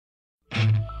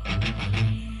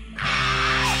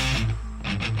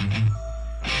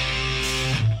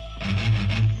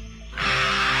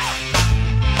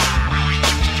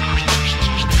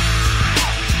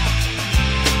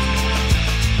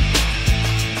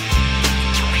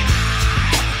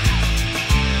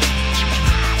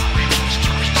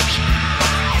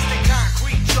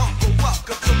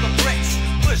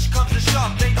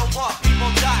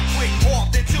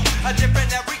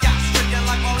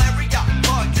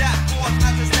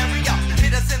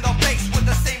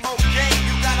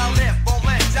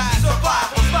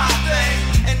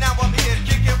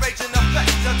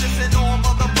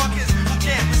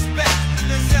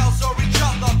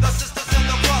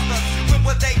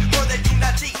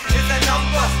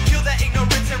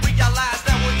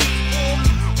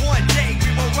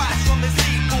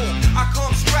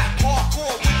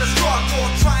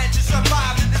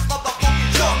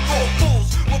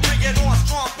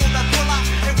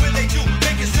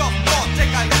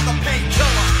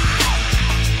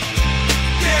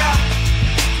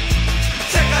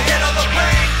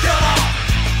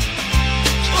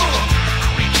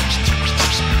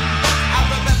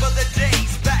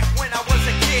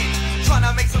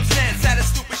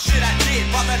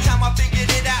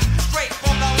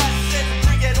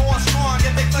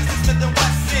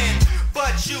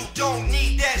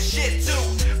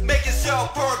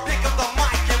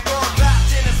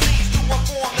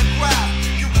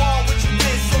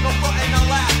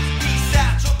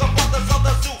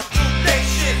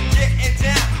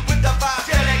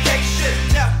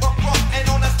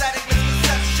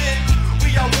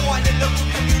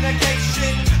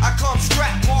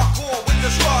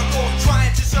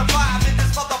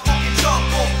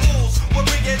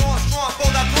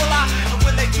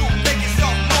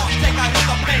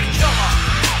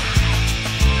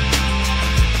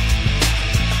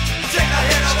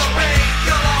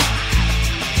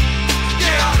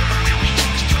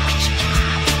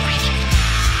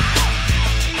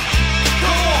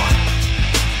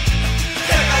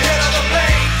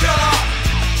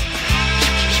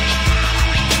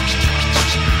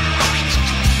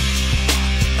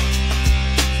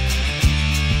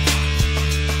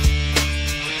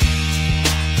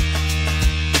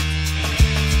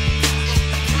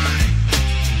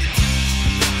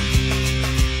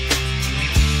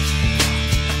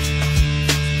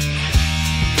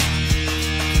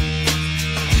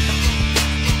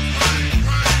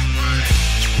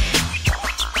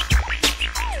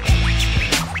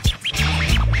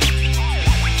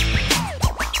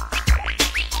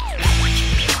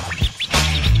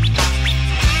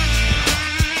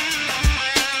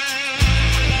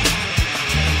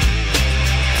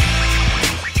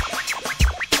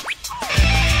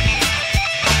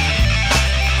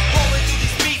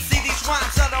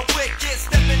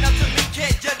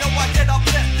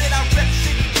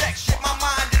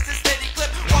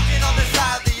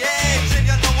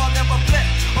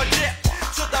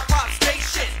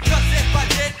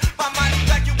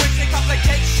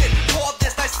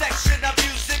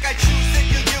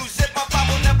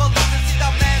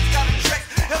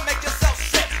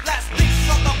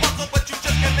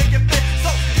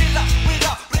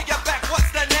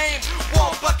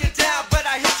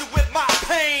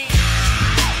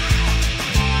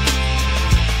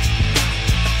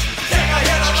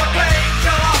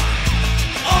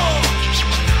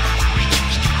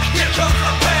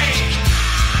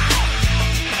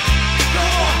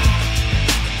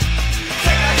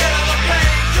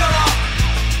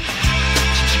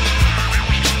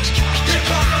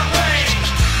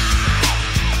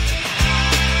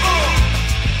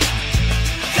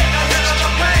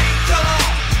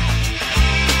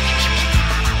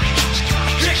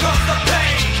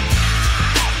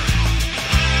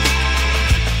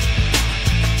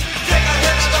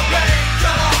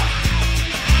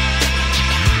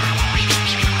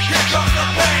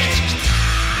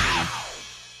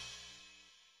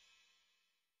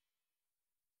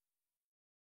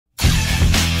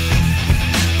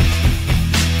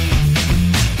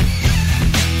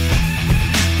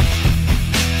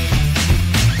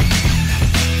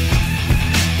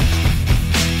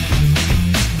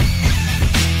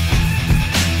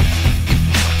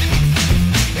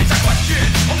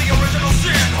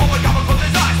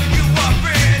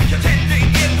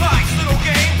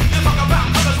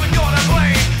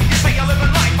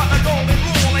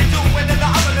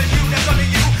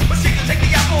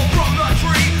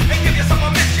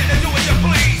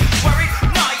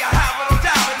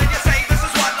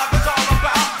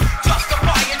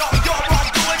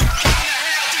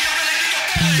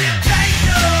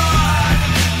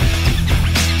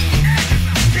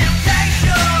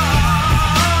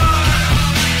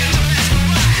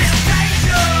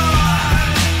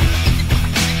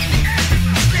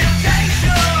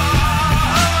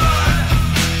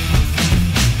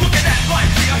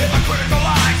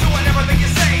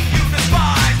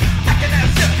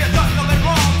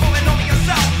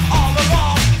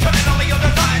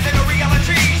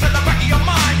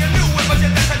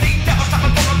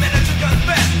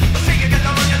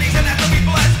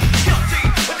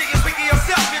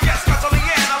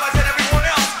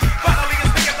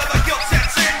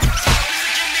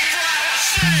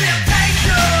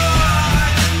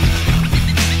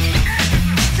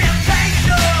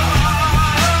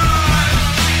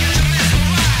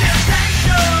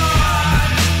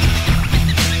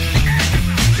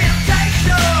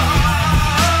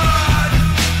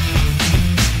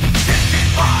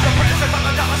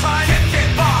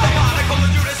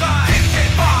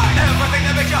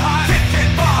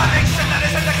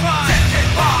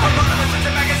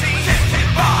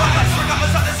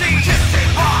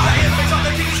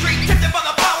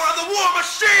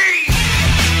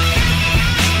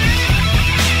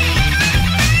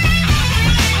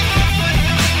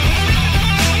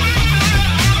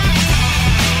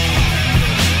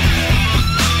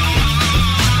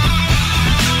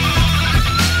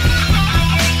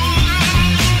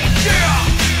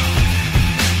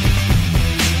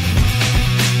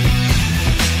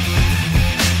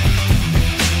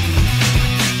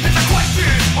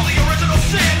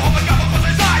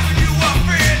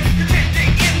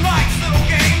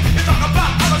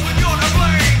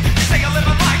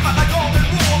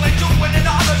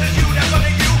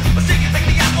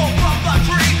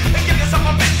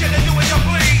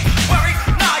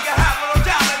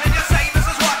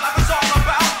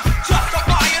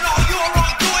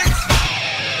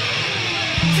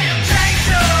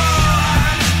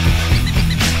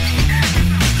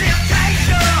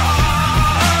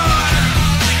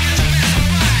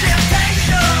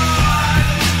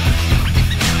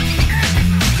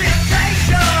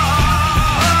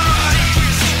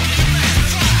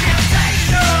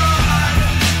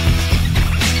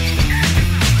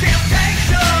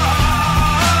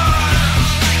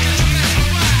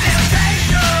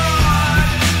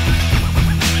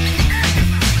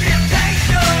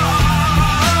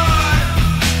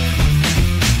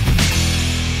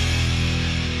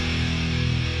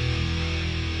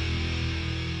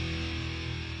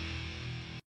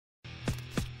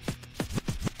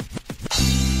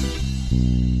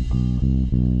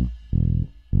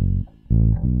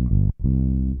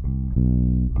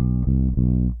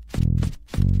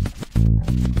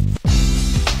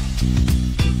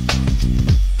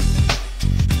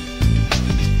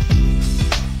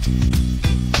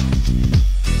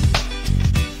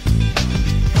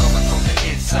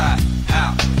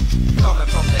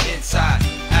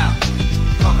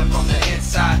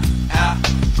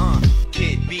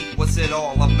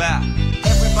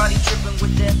Everybody tripping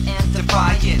with death and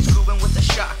defiance, grooving with a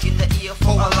shock in the ear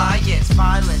for alliance.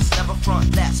 Violence, never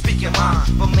front that, speak your mind,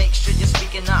 but make sure you're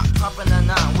speaking out, popping a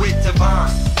nine with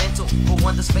divine. Mental for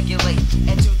one to speculate,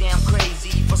 and too damn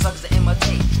crazy for suckers to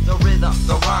imitate the rhythm,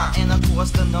 the rhyme, and of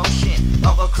course the notion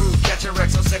of a crew catching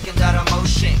wrecks on second that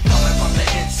emotion. Coming from the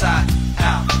inside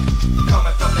out,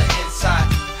 coming from the inside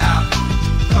out,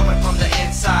 coming from the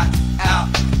inside out.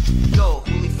 Yo,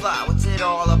 Holy Fly, what's it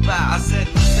all about? I said,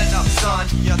 listen up, son,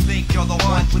 you think you're the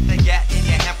one with the gat in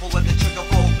your hand full of the trigger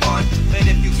for fun. But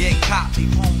if you get caught,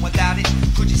 leave home without it.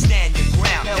 Could you stand your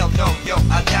ground? Hell no, yo,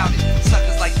 I doubt it.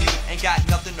 Suckers like you ain't got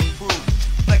nothing to prove.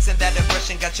 Flexing that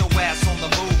aggression got your ass on the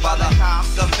move by the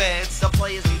cops, the feds, the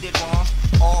players you did wrong,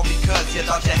 all because you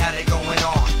thought you had it going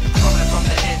on. Coming from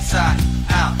the inside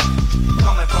out,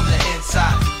 coming from the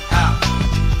inside out,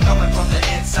 coming from the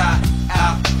inside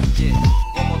out. Yeah,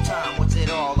 one more time, what's it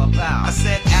all about? I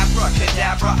said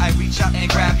abracadabra, I reach out and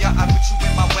grab ya. I put you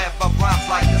in my web of rhymes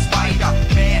like a spider.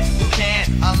 Man, who can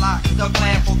unlock the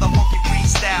plan for the funky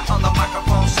freestyle on the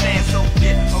microphone stand? So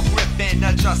get a grip and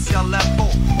adjust your level.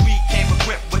 We came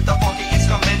equipped with the funky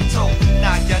instrumental.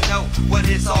 Now you know what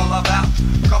it's all about.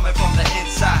 Coming from the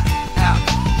inside out,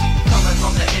 coming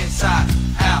from the inside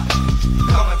out,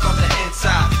 coming from the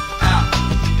inside out,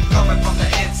 coming from the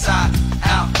inside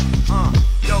out.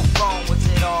 Yo, phone, what's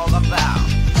it all about?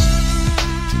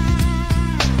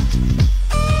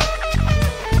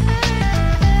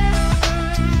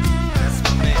 That's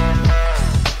my man.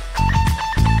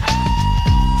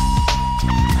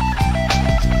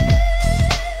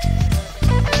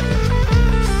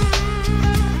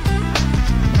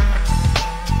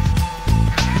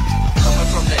 Coming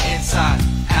from the inside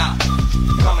out,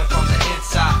 coming from the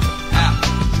inside out,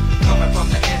 coming from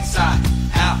the inside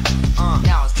out.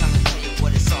 Now it's time to tell you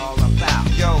what it's all about.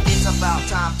 Yo, It's about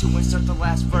time to insert the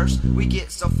last verse. We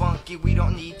get so funky, we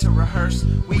don't need to rehearse.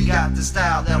 we got the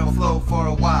style that'll flow for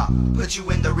a while. Put you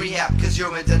in the rehab cause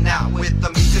you're in denial with the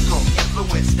musical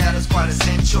influence that is quite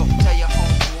essential. Tell your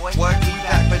homeboy, What we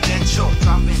pack potential.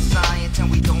 dropping science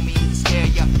and we don't mean to scare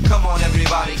ya. Come on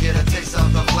everybody, get a taste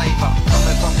of the flavor.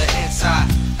 Coming from the inside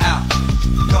out,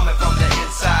 coming from the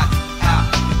inside out,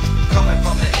 coming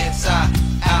from the inside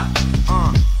out.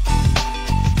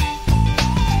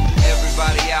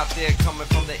 Everybody out there coming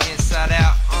from the inside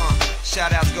out.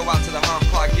 Shout outs go out to the Harm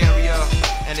Clark area.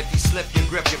 And if you slip your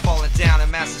grip, you're falling down in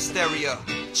mass hysteria.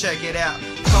 Check it out.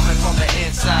 Coming from the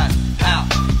inside out,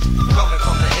 coming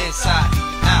from the inside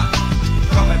out,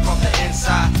 coming from the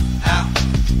inside out,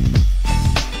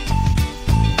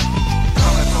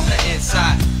 coming from the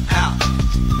inside out,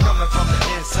 coming from the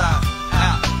inside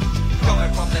out,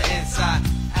 coming from the inside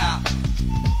out,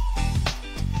 coming from the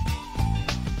inside,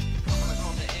 coming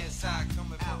from the inside, coming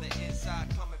from the inside,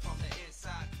 coming from the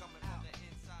inside, coming from the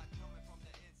inside, coming from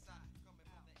the inside.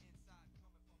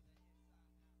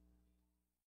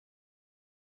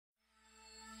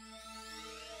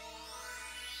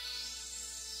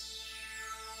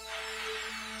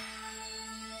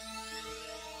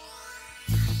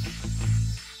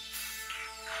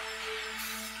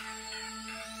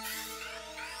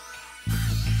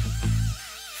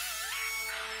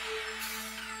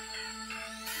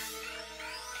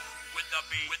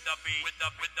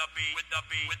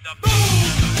 With the beat.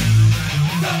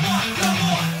 Come on,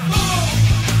 move.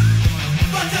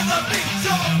 But to the beat,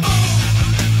 so move.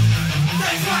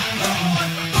 That's right, come on,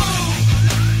 move.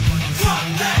 Drop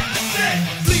that shit.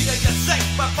 Leader, you say,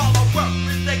 my follower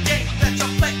is the game that you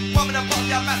play. Woman above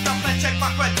your master plan, check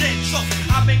my credentials.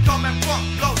 I've been coming from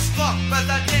low slump,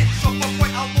 residential. From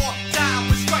point I walk down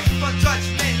with straight for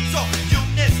judgment. So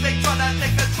units, they tryna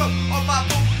take control of my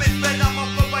movement, but I'm a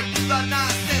provide you the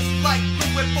nonsense like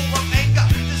fluid full of anger.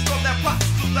 Just throw that props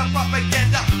to the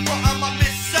propaganda. For I'm a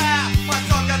missile, my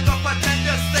target the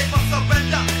pretenders, they must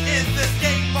surrender in this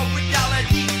game of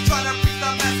reality. Tryna reach the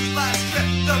masses, last strip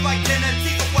their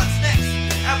identity. But what's next?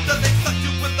 After they suck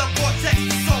you with the vortex,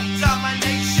 so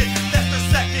domination. That's the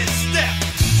second step.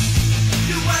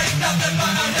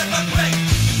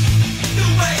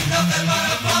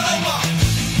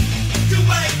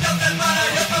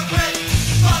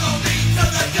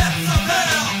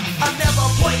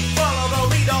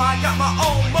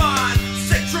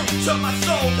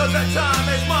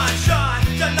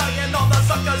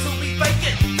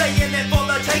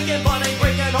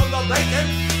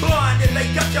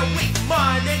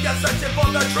 searching for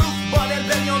the truth, but in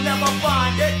them you'll never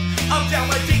find it. I'm down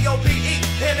with D.O.P.E.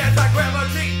 and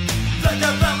anti-gravity, the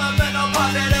development of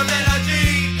positive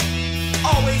energy.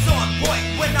 Always on point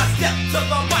when I step to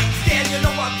the mic stand. You know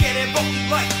I'm getting funky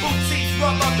like Bootsy's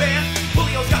rubber band.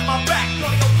 Julio's got my back,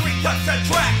 Julio 3 cuts a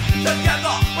track.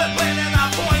 Together we're planning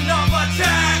our point of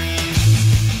attack.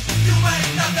 You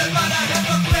ain't nothing but a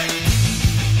hypocrite.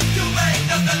 You ain't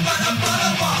nothing but a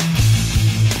follower.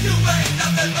 You ain't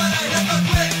nothing but a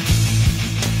hypocrite.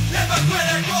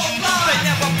 Hypocritical lies. They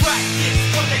never practice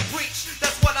what they preach.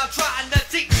 That's what I'm trying to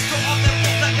teach. So all them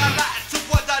fools that got lied to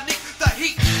underneath the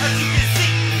heat. As you can see,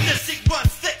 this shit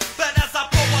runs thick. But as I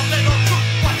pour a little truth,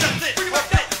 watch us this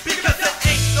repent. Because it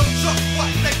ain't no joke what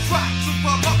they try to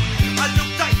promote. A new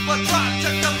type of tribe,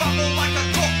 check the bubble like a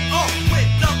cork. Oh, with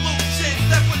delusions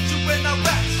that put you in a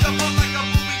rapture. More like a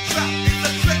movie trap. It's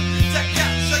a trick to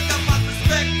capture your mind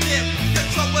perspective.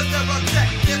 Control was their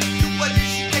objective. To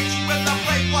initiate you in the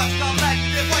brainwash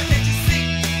collective. Why can't you see?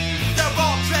 They're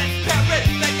all transparent.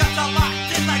 They got a lot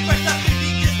in like rest of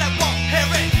idiots that won't hear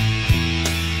it.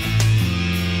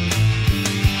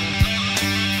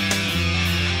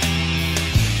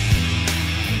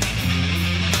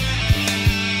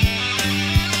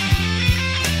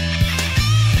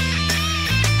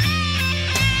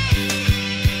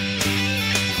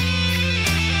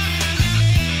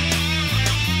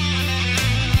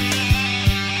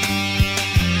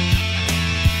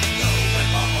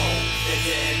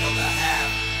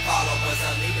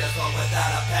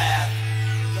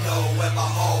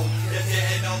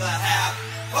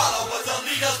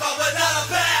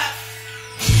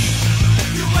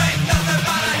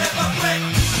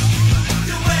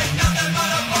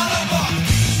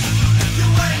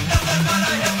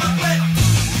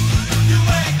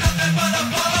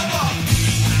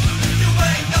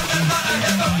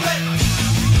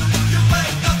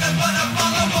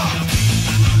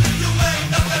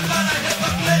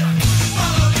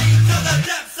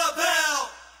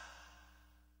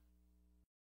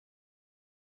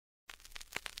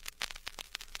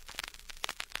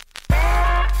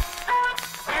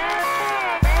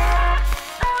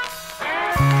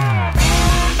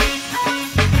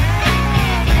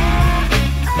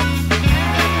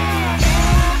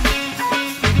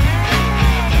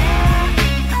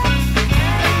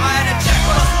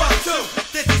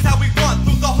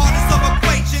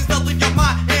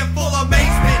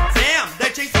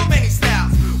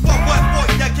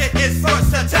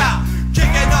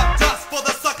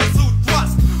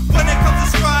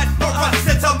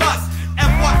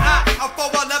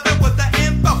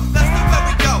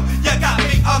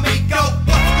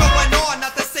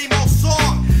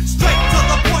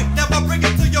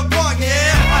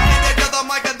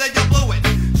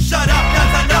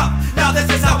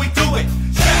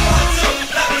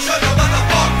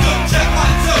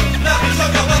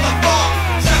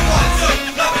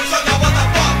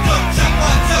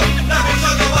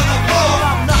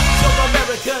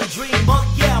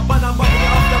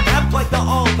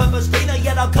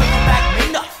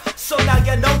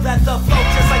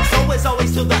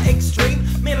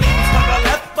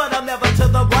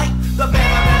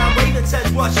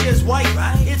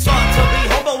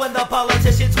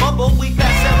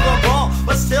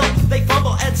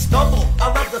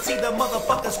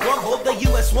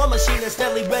 U.s.A. machine is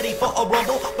steadily ready for a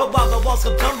rumble. But while the walls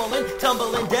come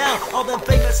tumbling down, all them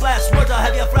famous last words will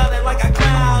have you frowning like a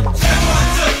clown. Check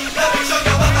 1, 2, let me show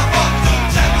you what the fuck do.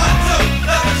 Check 1, 2,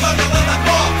 let me show you what the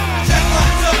fuck. Check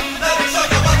 1, 2, let me show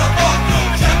you what the fuck do.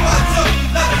 Check 1,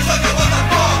 2, let me show you what the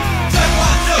fuck. Check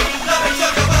 1, 2, let me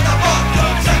show you what the fuck do.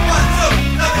 Check 1,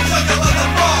 2, let me show you what the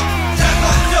fuck. Check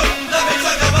 1, 2, let me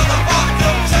show you what the fuck do.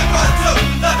 Check 1,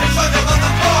 2, let me show you what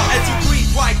the fuck. As you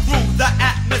breathe right through the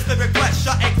atmospheric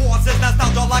pressure, it causes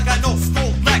nostalgia like an old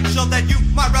school lecture that you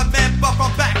might remember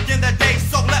from back in the day.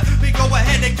 So let me go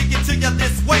ahead and kick it to you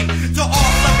this way. To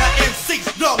all sucker MCs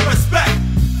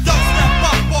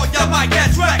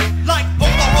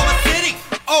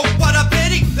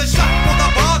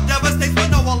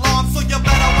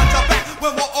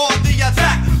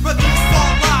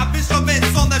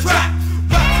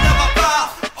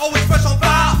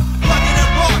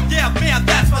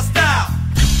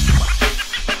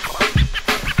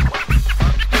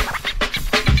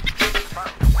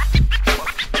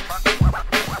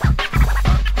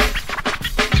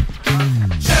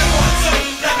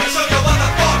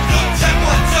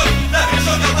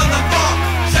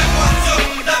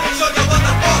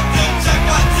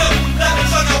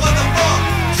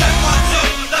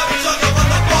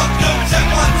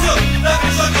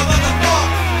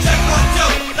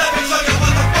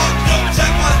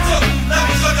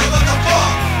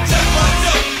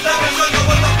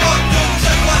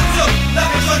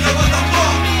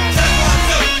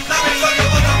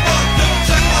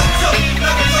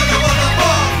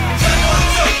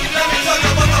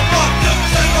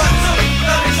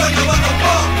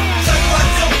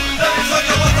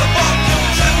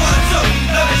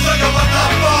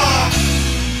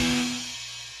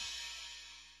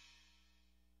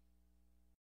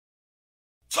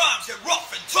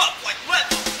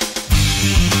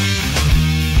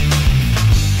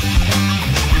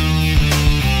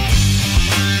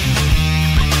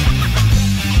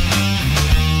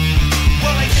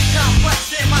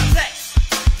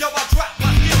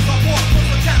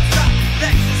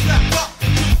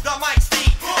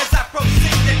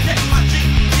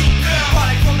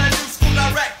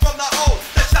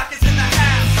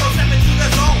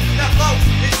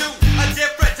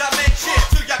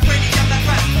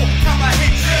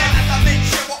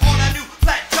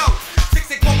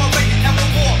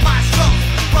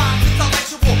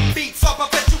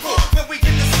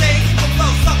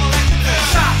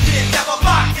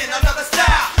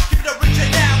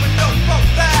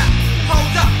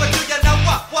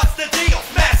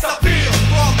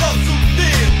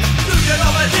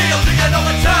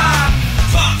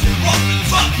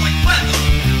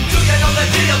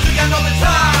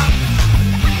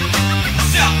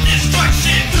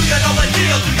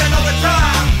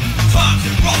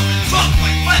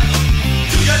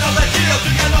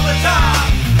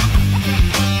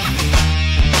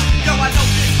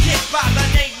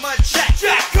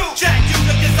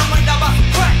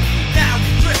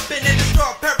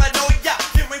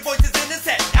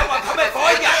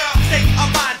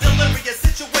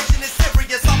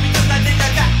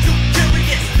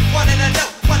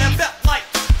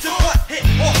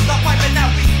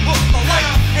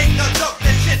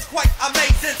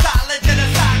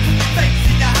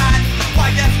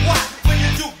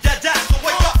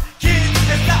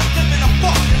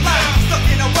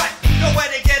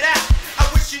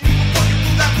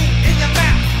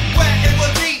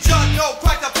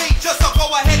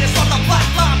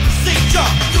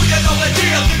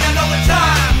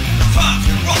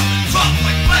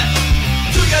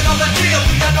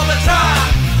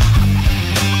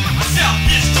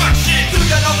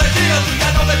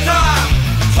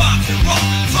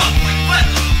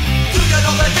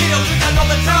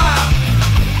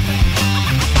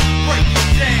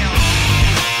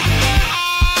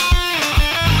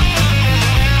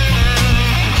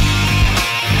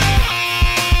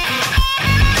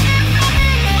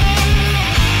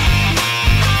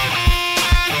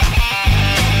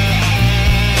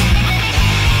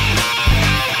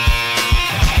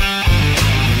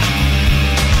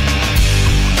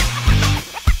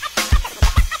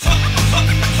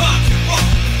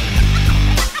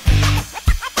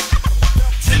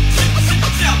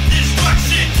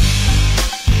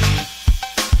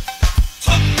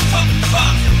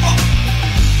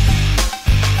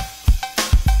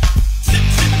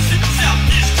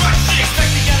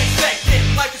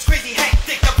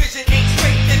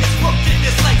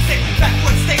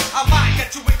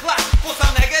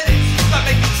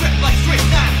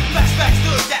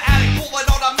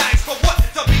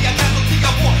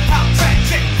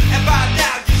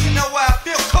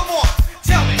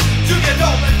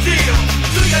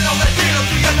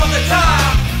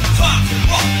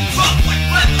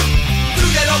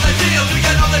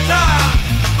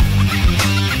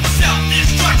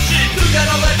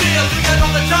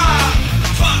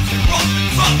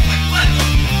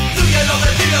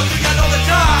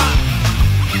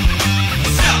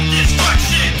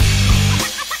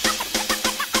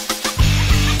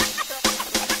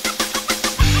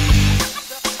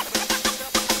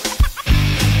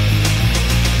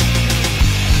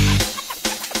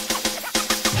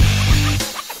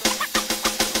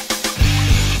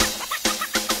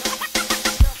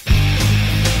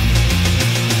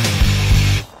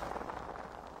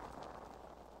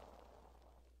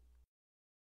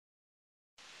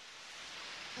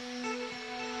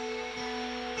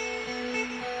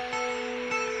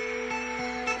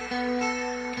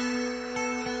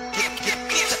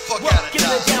Get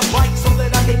it down right so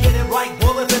that I can get it right.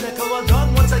 Bullet in a color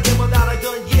gun once again without a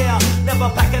gun, yeah.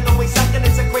 Never packing, always sucking.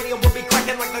 It's a cranium will be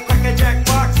cracking like the cracker jack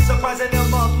box. Surprising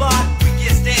them a lot. We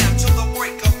get down till the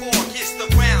break of 4, kiss the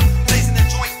ground, blazing the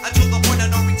joint until the point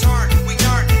of no return. We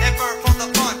yearn and burn from the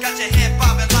fun. Got your head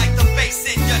bobbing like the bass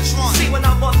in your trunk. See when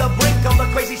I'm on the brink of the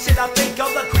crazy shit I think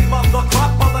of, the cream of the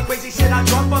crop, all the crazy shit I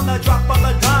drop on the drop on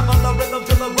the dime, on the rhythm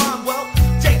to the rhyme. Well,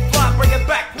 Jake Fly, bring it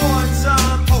back one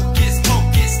time. Focus,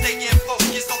 focus, stay in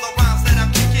focus on the rhymes that I'm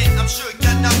kicking. I'm sure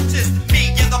you noticed me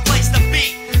in the place to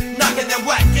be, knocking them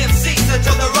whack MCs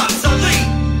until they're obsolete.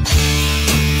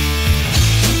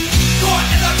 Caught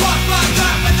in the crossfire,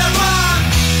 trapped with the rhyme.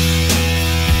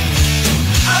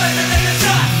 I like to take a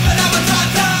shot, but now it's our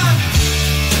time.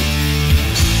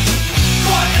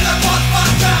 Caught in the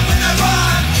crossfire, trapped with the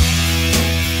rhyme.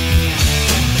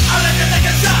 I like to take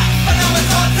a shot, but now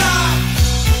it's our time.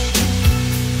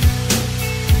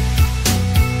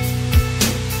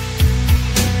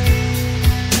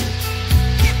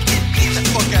 Get the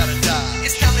fuck out of Dodge.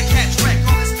 It's time to catch wreck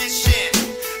on this mission.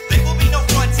 There will be no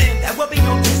fronting. There will be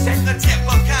no dissent. The tip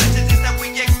of conscience is that we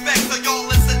expect. So y'all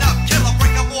listen up, killer,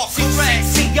 bring them off correct.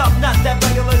 See, I'm not that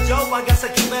regular Joe. I guess I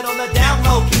keep it on the down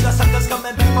low. Keep the suckers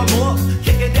coming back for more.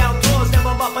 Kicking down doors,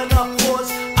 never mopping up floors.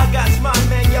 I got mine,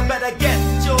 man, you better get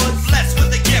yours. Blessed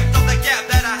with the gift of the gap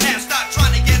that I have. Stop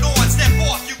trying to get on, step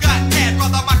off. You got mad,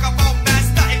 brother, microphone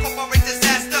master. Incorporate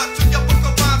disaster to your book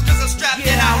of rhymes, cause I'm strapped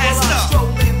in, I has well, I'm stuff.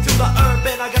 strolling to the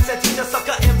urban. I guess I teach a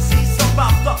sucker MCs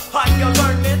about the higher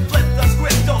learning. Flip the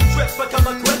script, don't trip, become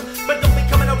a grip. But don't be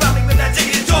coming around me with that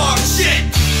Digging dog shit.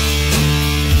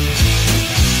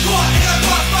 Caught in a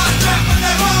crossfire, trapped with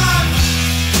the rhyme.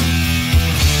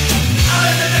 I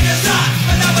let the nigga shot,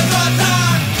 but now it's our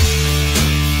time.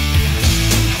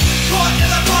 Caught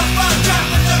in a crossfire, trapped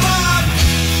with the rhyme.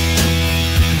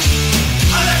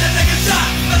 I let the nigga shot,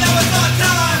 but now it's our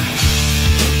time.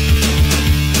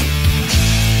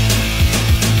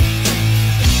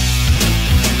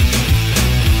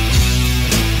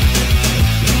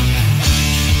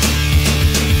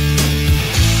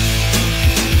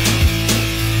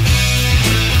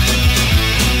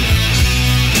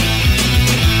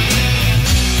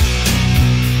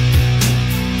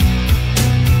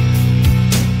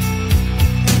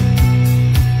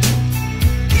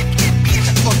 Get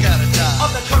the fuck out of Dodge.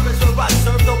 on the currents where I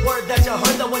serve the word that you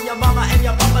heard. That when your mama and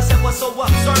your papa said was so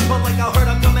absurd. But like I heard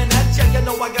I'm coming at ya, you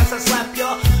know I guess I slap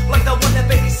ya like the one that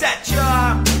babysat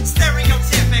ya.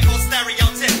 Stereotypical,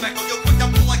 stereotypical. You'll put the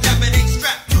bull like everything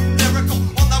strapped to lyrical.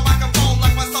 On the microphone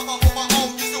like myself, I hold my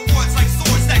own. Use the words like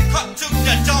swords that cut to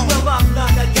the dome. Well, I'm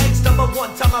not a gangster, but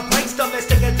one time I pranked them and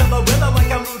stick it to the rhythm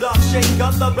like I'm Rudolph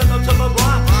Shaker. The rhythm to the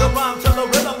rhyme to the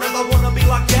rhythm. Never wanna be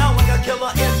locked down like a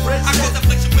killer in I prison. cause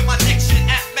affliction with my diction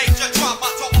at major drama.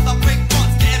 To all the big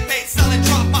ones getting paid selling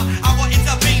drama. I will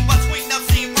intervene between them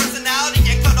scene personality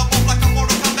and cut them off like a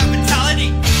Mortal Kombat mentality.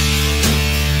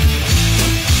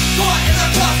 Caught in the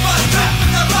crossfire, trapped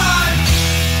with the rhyme.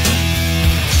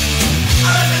 I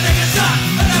let the nigga shot,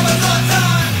 but now it's our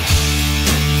time.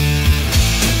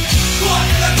 Caught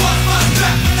in the crossfire,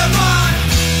 trapped with the rhyme.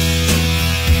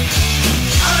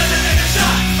 I let the nigga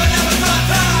shot, but now it's our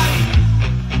time.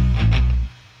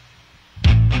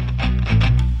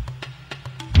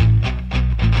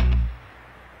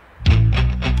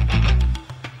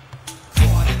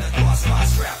 Caught in the crossfire,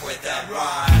 strapped with that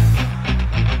rhyme.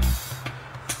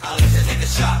 I let you take a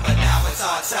shot, but now it's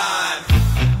our time.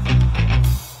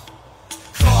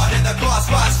 Caught in the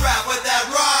crossfire, strapped with that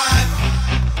rhyme.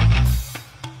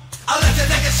 I let you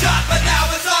take a shot, but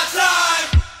now it's our time.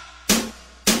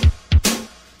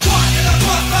 Caught in the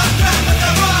crossfire, strapped with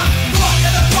that rhyme. Caught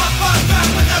in the crossfire,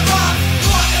 strapped with that rhyme.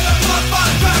 Caught in the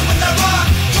crossfire, strapped with that rhyme.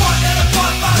 Caught in the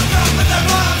crossfire, strapped with that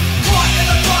rhyme. Caught in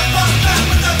the crossfire, strapped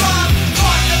with that rhyme.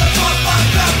 Caught in the crossfire,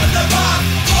 strapped with that rhyme.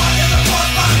 Caught in the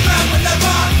crossfire, strapped with that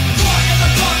rhyme. Caught in the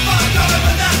crossfire, strapped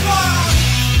with that rhyme.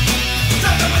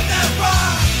 Strapped with that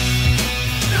rhyme.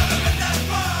 Strapped with that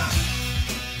rhyme.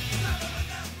 Strapped with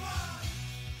that rhyme.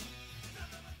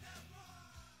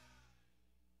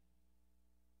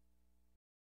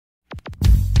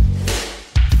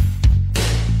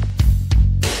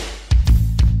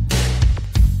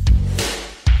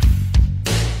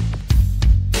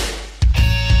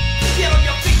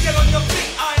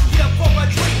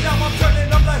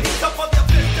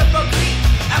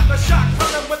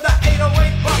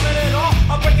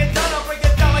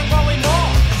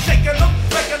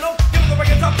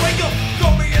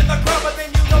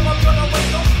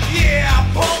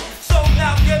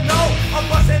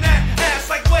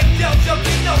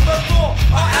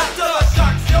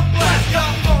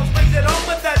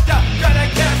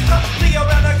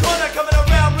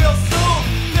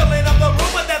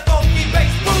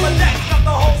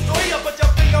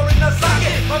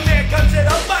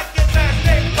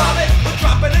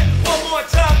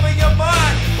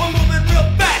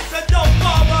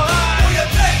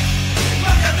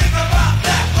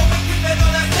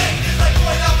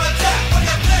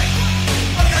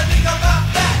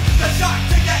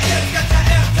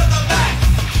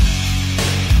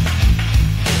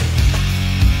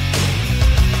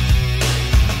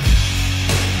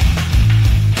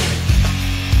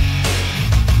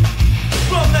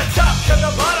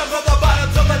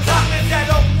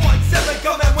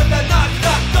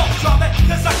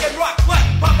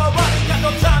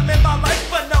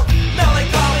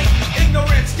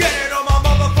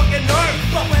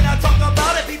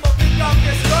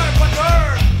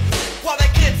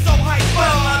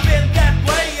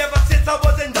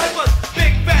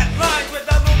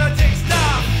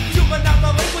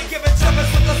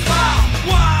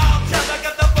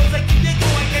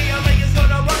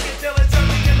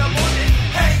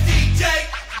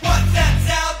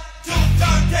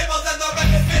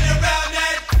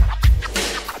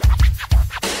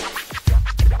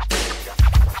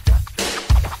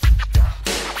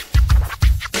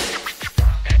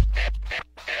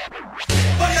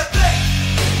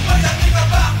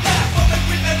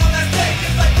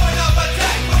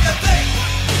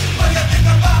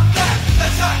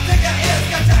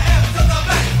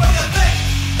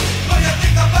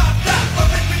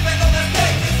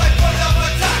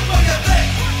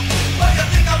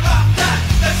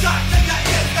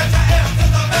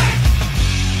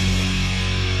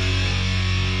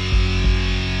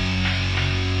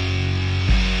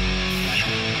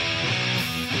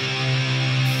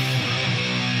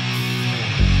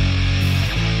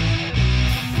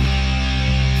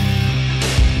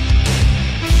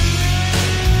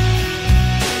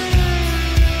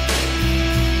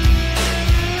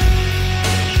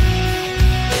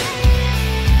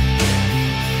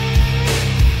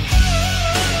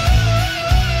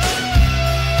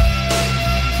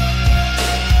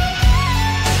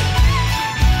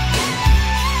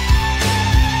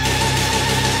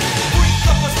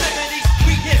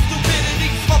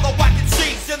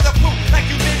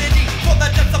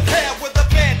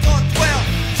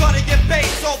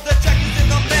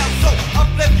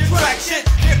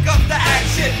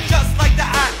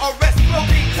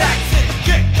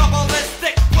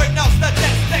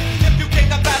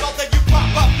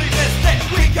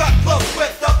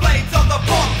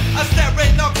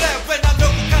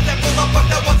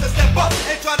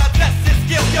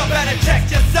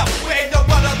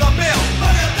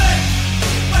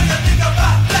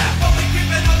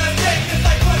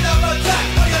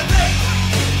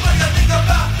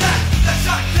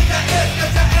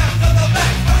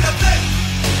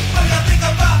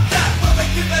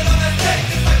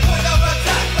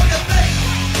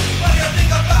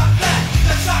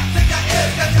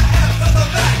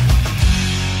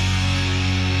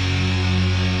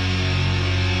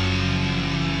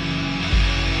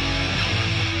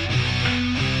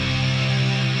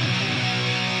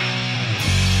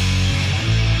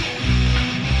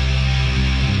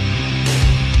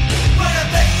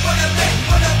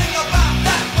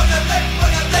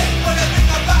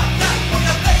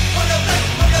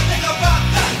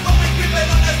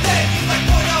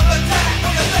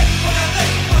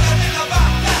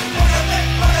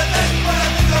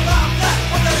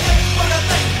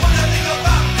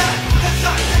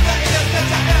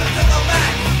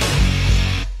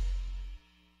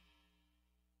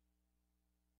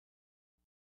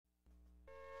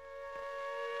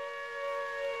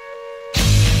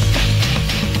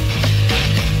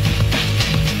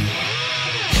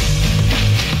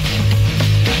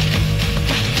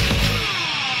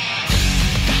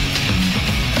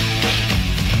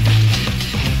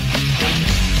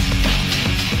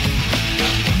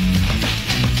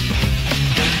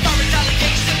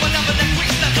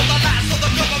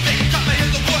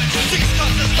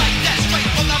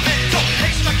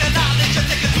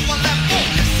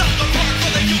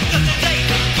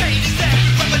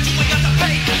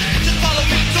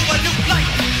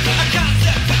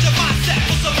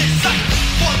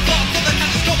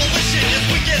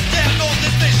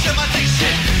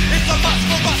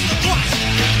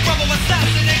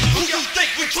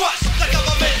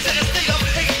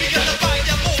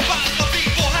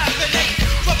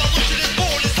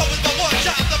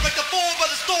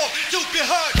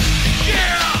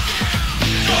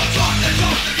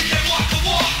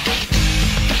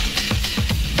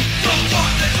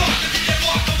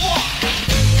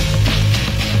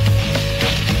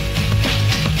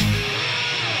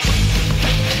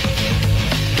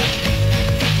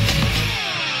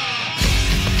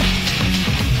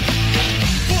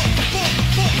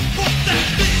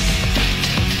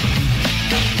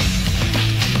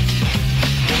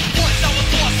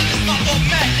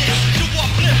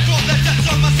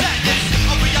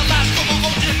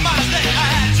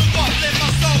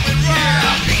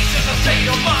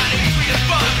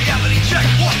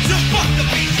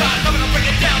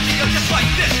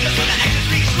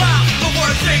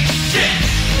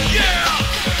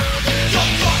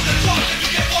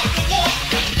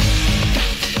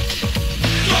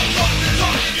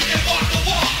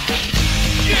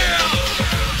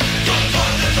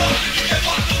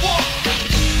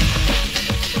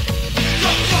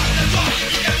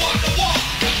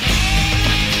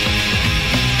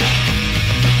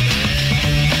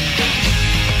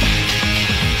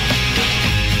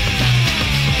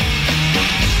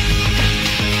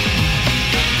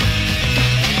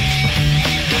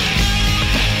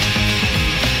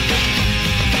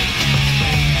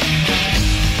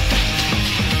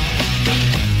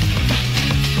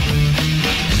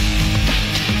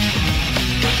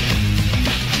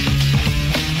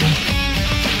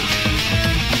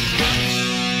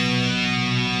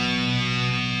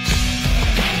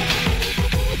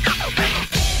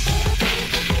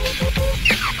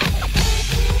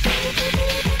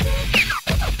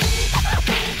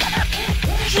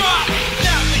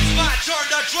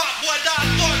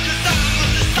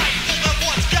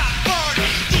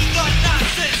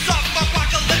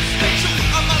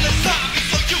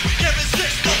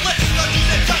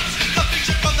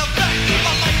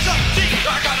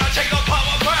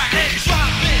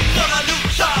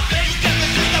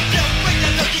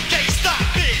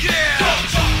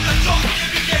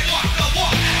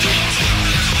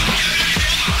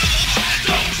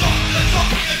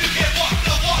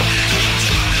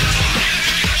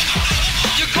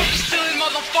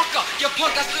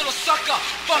 punk ass little sucker.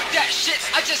 Fuck that shit,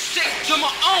 I just stick to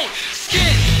my own skin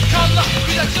color,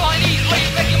 cause that's all I need. All you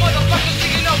making motherfuckers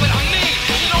think you know what I mean.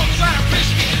 You don't try to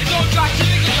preach me, don't try to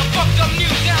me, cause the fucked up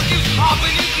news down views all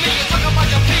beneath me. You talk about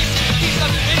your piece of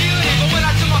immunity, but when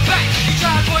I turn my back, you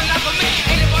try to point out for me.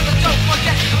 Ain't about the dope, fuck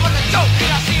that, about the dope.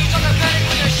 Cause I see you talking panic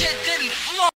when your shit didn't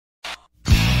flow.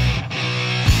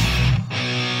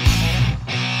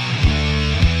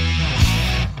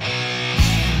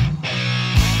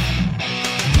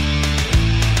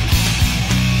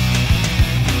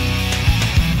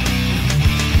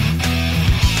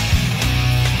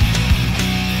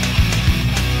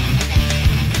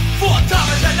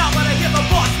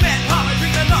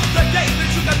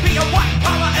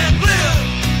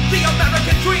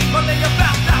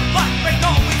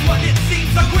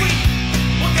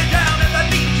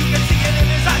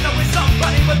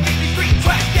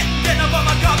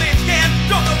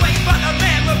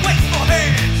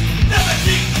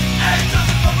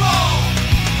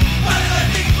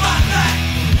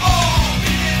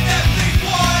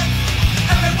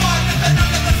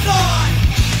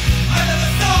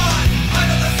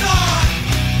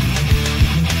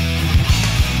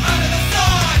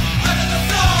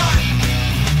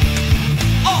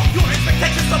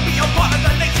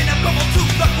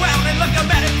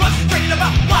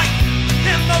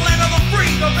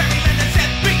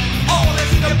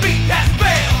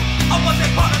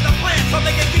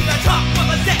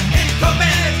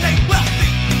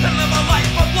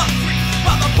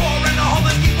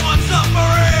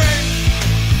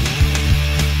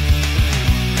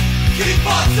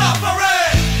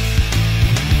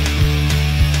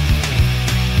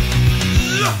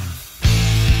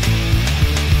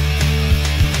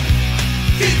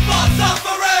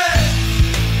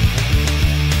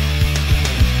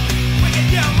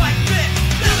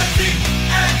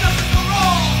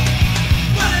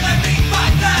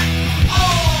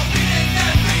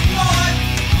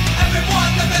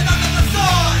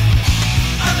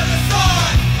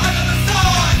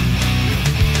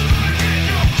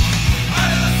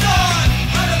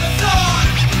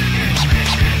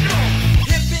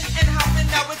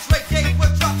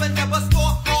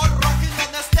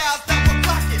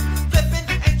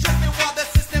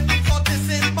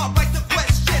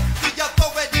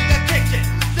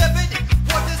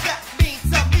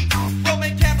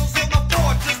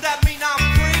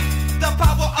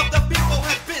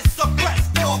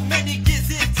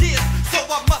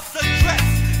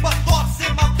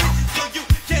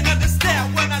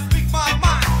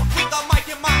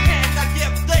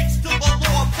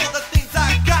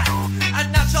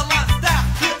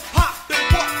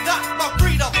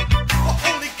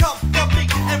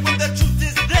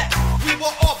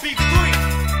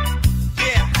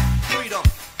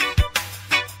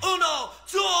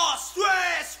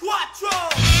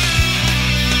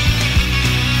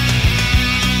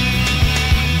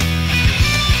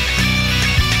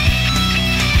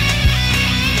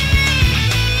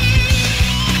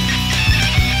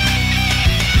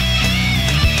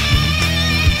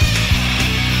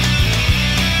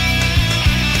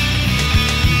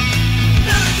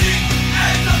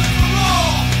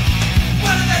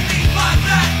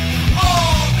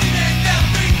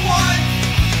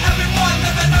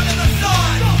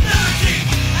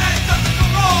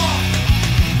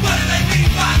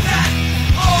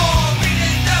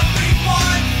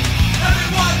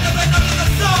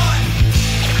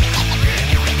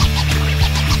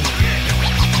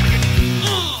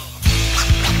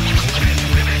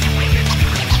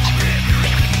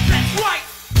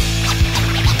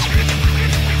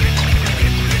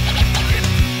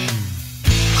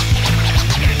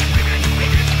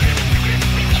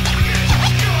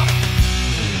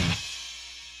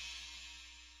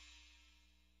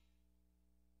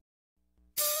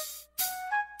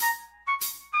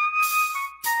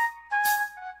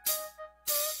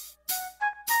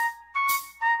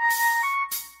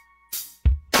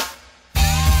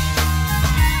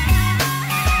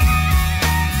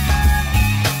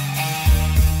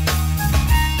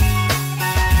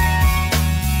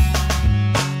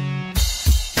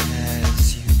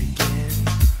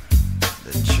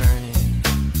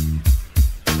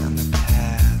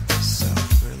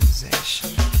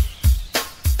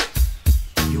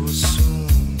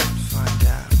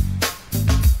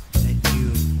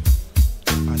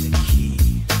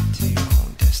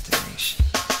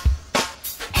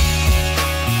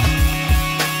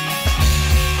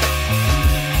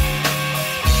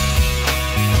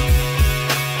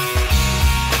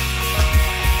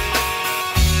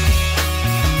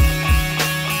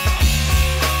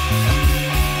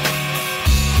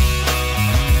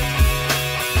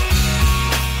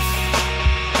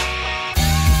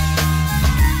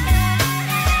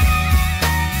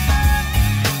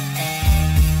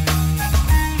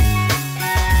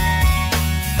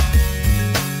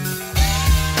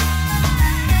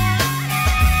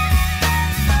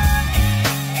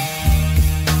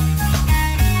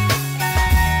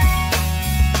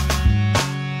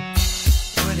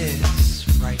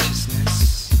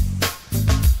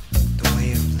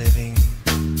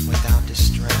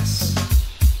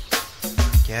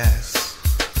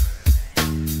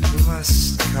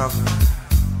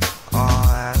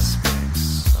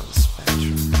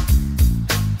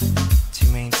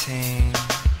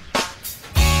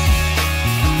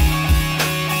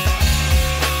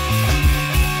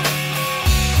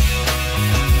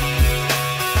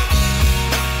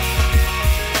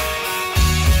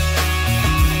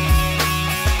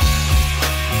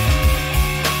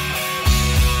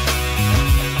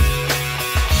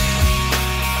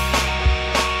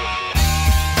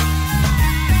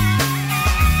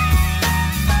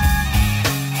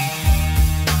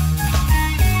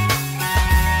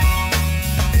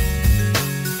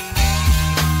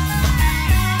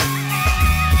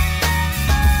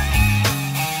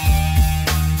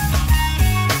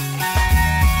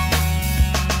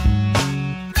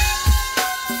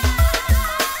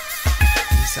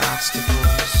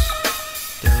 obstacles,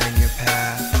 they're in your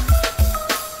path.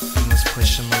 You must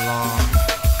push them along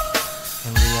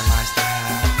and realize the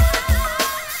half.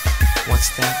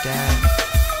 What's that, Dad?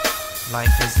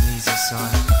 Life isn't easy,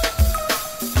 son.